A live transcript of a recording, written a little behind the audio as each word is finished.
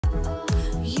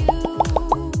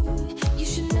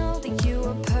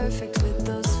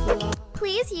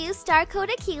Please use star code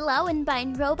Akeila when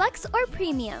buying Robux or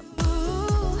Premium.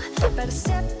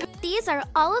 These are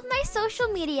all of my social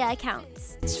media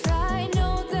accounts.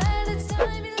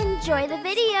 Enjoy the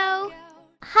video!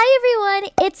 Hi everyone,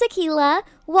 it's Akeila.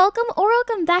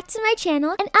 Welcome back to my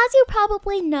channel, and as you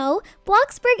probably know,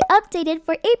 Bloxburg updated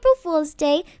for April Fool's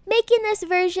Day, making this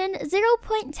version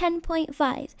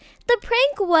 0.10.5. The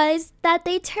prank was that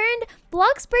they turned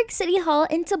Bloxburg City Hall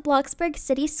into Bloxburg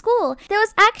City School. There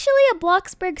was actually a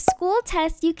Bloxburg School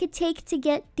test you could take to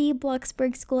get the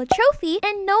Bloxburg School trophy,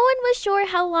 and no one was sure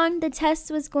how long the test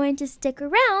was going to stick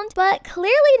around, but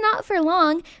clearly not for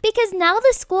long, because now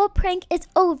the school prank is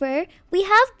over. We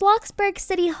have Bloxburg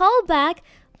City Hall back,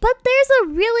 but there's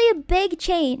a really big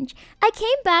change. I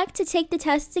came back to take the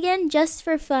tests again just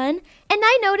for fun, and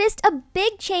I noticed a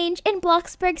big change in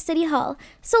Bloxburg City Hall.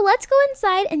 So let's go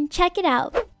inside and check it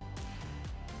out.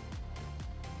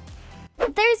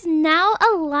 There's now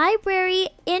a library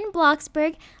in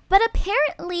Bloxburg, but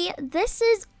apparently this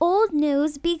is old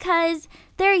news because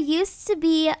there used to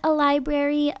be a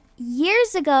library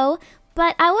years ago,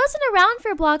 but I wasn't around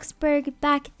for Bloxburg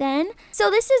back then.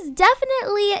 So this is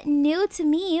definitely new to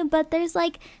me, but there's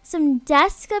like some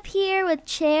desks up here with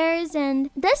chairs, and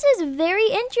this is very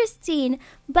interesting.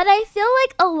 But I feel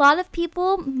like a lot of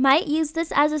people might use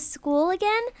this as a school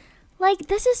again. Like,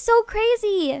 this is so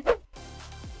crazy.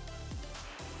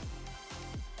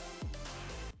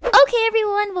 Okay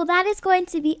everyone, well that is going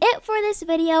to be it for this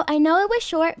video. I know it was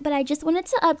short, but I just wanted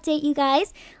to update you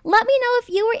guys. Let me know if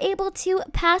you were able to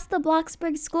pass the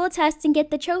Bloxburg school test and get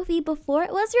the trophy before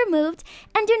it was removed.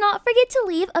 And do not forget to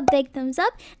leave a big thumbs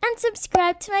up and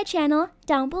subscribe to my channel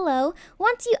down below.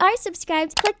 Once you are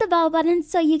subscribed, click the bell button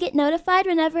so you get notified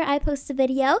whenever I post a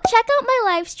video. Check out my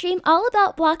live stream all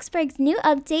about Bloxburg's new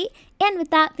update. And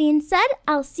with that being said,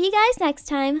 I'll see you guys next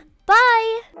time.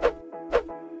 Bye!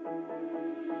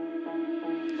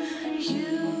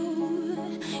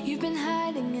 You've been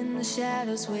hiding in the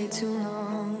shadows way too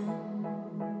long.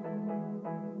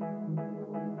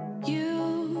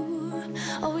 You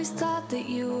always thought that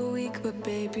you were weak, but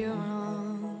babe, you're wrong.